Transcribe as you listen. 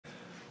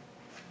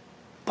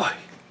boy,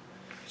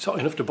 it's hot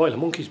enough to boil a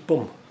monkey's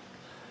bum.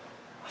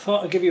 I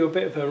thought I'd give you a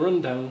bit of a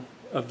rundown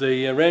of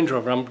the Range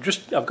Rover.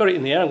 I've got it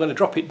in the air, I'm going to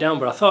drop it down,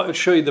 but I thought I'd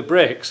show you the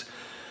brakes.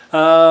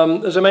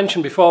 As I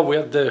mentioned before, I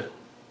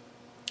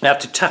had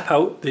to tap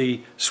out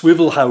the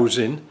swivel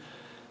housing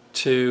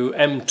to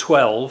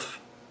M12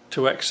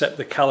 to accept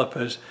the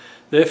calipers.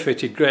 They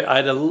fitted great. I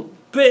had a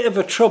bit of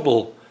a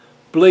trouble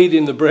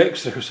bleeding the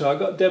brakes through, so I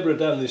got Deborah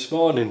down this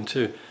morning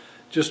to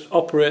just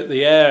operate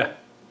the air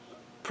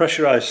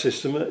pressurized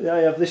system. I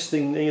have this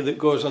thing here that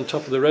goes on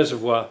top of the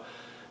reservoir,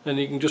 and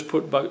you can just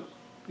put about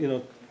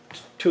 2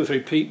 or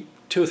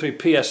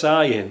 3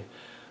 psi in,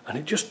 and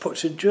it just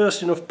puts in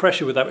just enough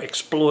pressure without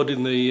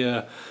exploding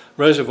the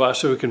reservoir,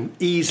 so we can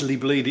easily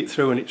bleed it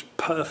through, and it's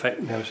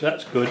perfect now, so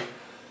that's good.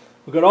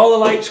 We've got all the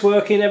lights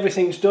working,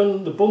 everything's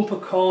done, the bumper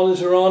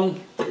corners are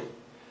on.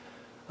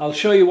 I'll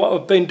show you what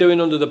I've been doing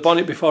under the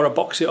bonnet before I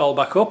box it all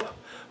back up,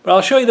 but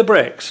I'll show you the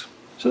brakes.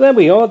 So there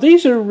we are.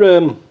 These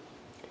are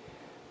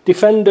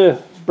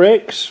Defender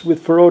brakes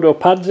with Ferodo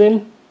pads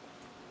in.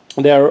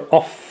 They're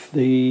off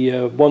the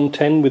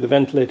 110 with the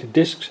ventilated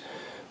discs.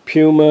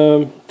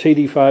 Puma,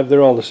 TD5,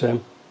 they're all the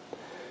same.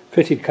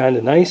 Fitted kind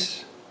of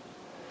nice.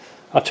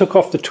 I took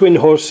off the twin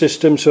hose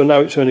system, so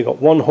now it's only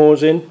got one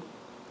hose in.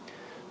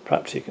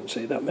 Perhaps you can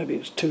see that, maybe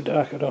it's too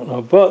dark, I don't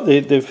know. But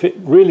they fit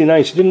really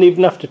nice. You didn't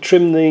even have to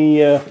trim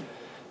the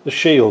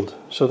shield.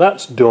 So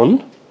that's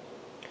done.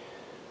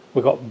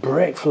 We've got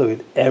brake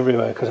fluid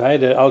everywhere, because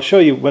I'll show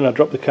you when I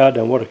drop the car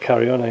down what a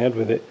carry-on I had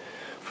with it.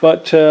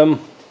 But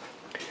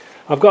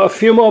I've got a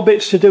few more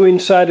bits to do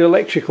inside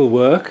electrical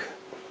work.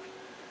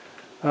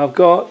 I've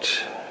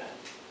got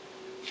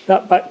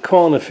that back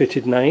corner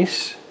fitted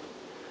nice.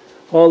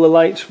 All the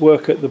lights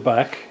work at the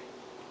back.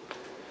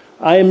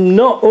 I am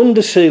not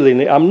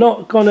undersealing it. I'm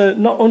not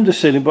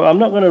undersealing, but I'm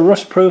not gonna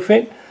rust proof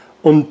it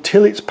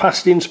until it's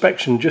passed the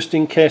inspection, just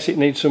in case it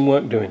needs some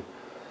work doing.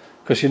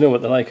 Because you know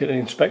what they're like at the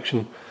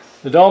inspection.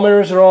 The door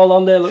mirrors are all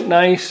on there, look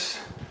nice.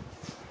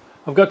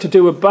 I've got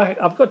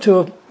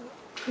to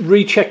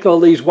recheck all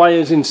these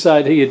wires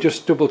inside here,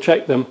 just double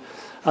check them,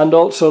 and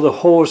also the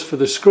hose for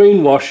the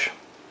screen wash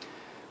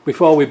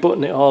before we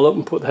button it all up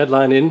and put the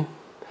headline in.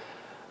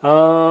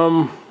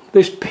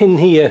 This pin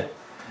here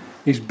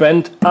is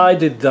bent. I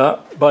did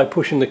that by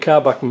pushing the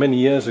car back many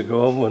years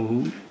ago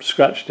and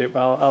scratched it, but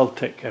I'll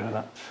take care of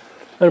that.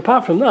 And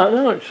apart from that,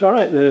 no, it's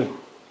alright. The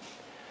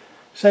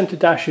centre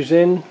dash is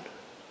in,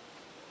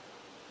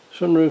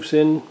 sunroof's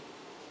in.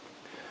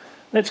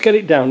 Let's get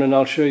it down and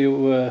I'll show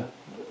you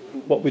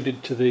what we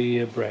did to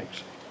the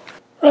brakes.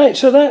 Right,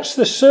 so that's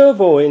the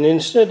servo in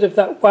instead of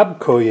that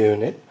Wabco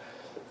unit.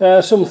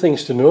 Some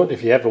things to note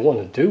if you ever want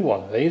to do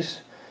one of these,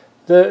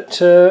 that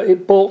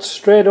it bolts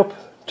straight up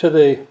to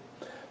the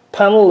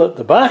panel at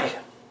the back.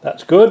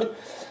 That's good.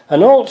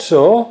 And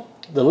also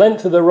the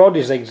length of the rod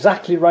is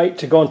exactly right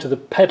to go onto the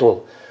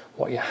pedal.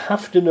 What you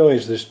have to know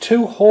is there's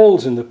 2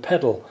 holes in the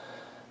pedal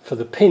for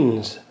the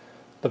pins.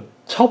 The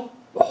top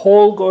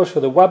hole goes for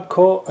the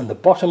Wabco and the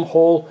bottom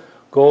hole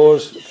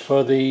goes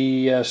for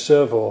the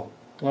servo.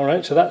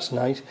 Alright, so that's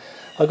nice.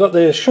 I've got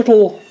the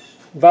shuttle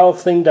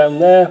valve thing down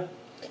there,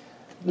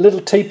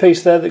 little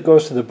T-piece there that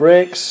goes to the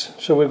brakes.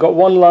 So we've got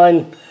one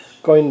line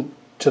going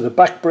to the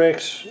back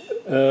brakes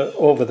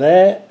over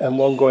there and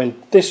one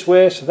going this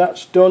way, so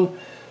that's done.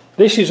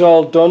 This is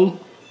all done.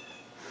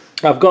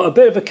 I've got a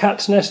bit of a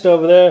cat's nest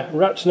over there,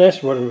 rat's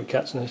nest, whatever,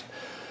 cat's nest,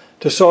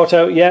 to sort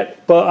out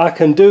yet, but I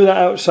can do that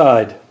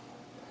outside.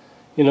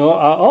 You know,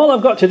 all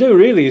I've got to do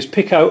really is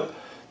pick out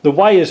the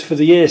wires for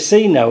the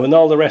AC now, and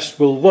all the rest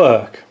will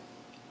work.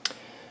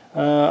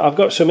 I've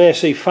got some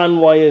AC fan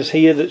wires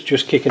here that's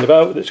just kicking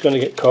about, that's going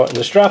to get caught in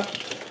the strap.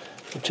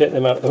 I'll take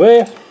them out of the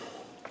way.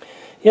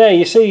 Yeah,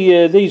 you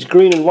see these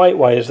green and white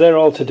wires, they're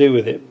all to do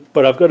with it,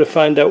 but I've got to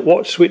find out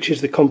what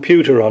switches the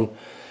computer on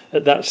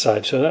at that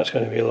side, so that's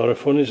going to be a lot of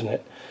fun, isn't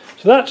it?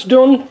 So that's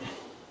done.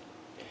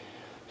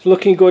 It's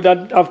looking good.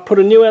 I've put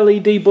a new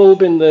LED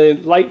bulb in the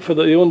light for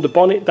the under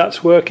bonnet,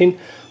 that's working,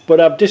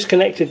 but I've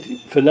disconnected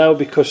for now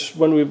because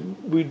when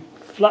we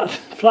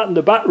flattened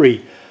the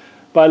battery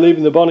by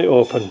leaving the bonnet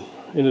open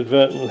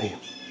inadvertently.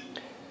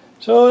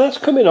 So that's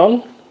coming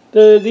on.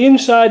 The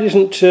inside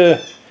isn't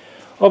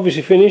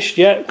obviously finished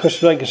yet,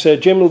 because like I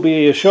said, Jim will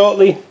be here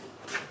shortly.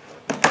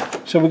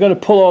 So we're going to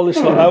pull all this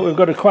lot out. We've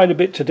got quite a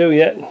bit to do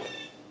yet.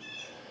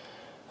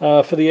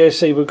 For the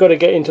AC, we've got to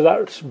get into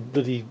that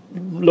bloody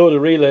load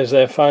of relays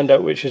there, find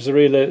out which is the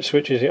relay that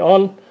switches it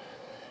on.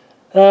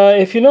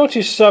 If you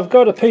notice, I've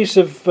got a piece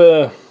of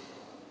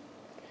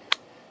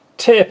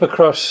tape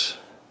across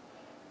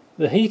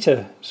the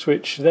heater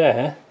switch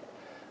there,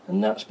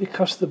 and that's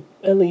because the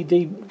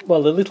LED,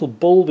 well, the little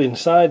bulb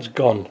inside's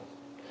gone,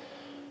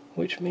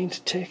 which means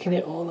taking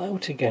it all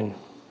out again.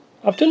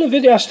 I've done a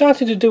video, I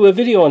started to do a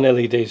video on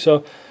LEDs,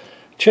 so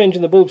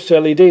changing the bulbs to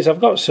LEDs, I've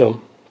got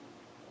some.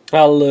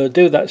 I'll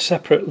do that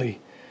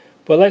separately,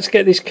 but let's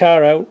get this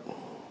car out.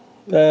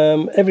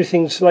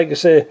 Everything's, like I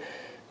say,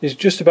 is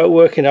just about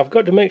working. I've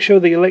got to make sure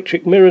the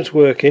electric mirror's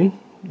working.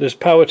 There's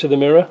power to the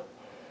mirror.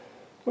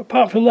 But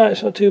apart from that,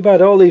 it's not too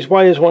bad. All these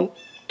wires want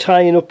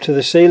tying up to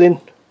the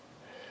ceiling.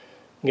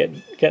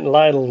 Getting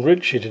Lionel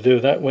Richie to do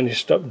that when you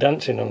stop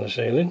dancing on the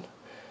ceiling.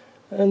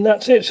 And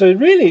that's it. So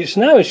really it's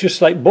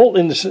just like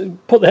bolting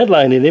put the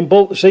headline in,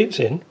 bolt the seats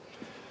in,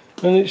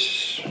 and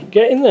it's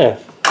getting there.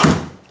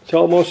 It's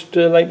almost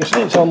like I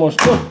say, it's almost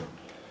done.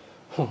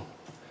 And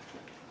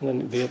then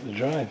it'll be up the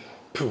drive.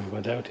 Pooh,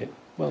 I doubt it.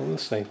 Well, we'll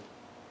see.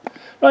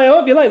 Right, I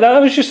hope you like that.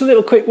 That was just a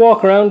little quick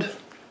walk around.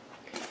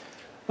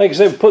 Like I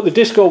said, put the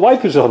disco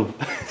wipers on.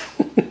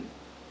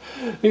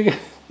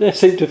 They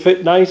seem to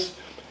fit nice.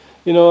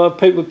 You know,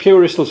 people,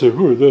 purists will say,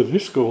 oh, they're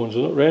disco ones,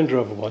 they're not Range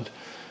Rover ones.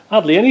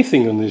 Hardly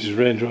anything on this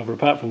Range Rover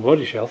apart from the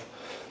body shell.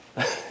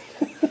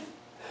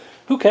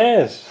 Who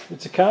cares?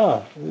 It's a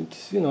car.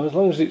 It's, you know, as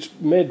long as it's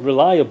made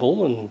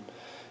reliable and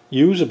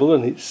usable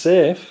and it's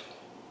safe,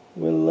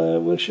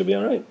 we should be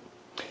all right.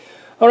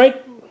 All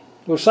right,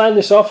 we'll sign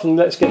this off and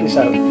let's get this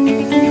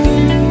out.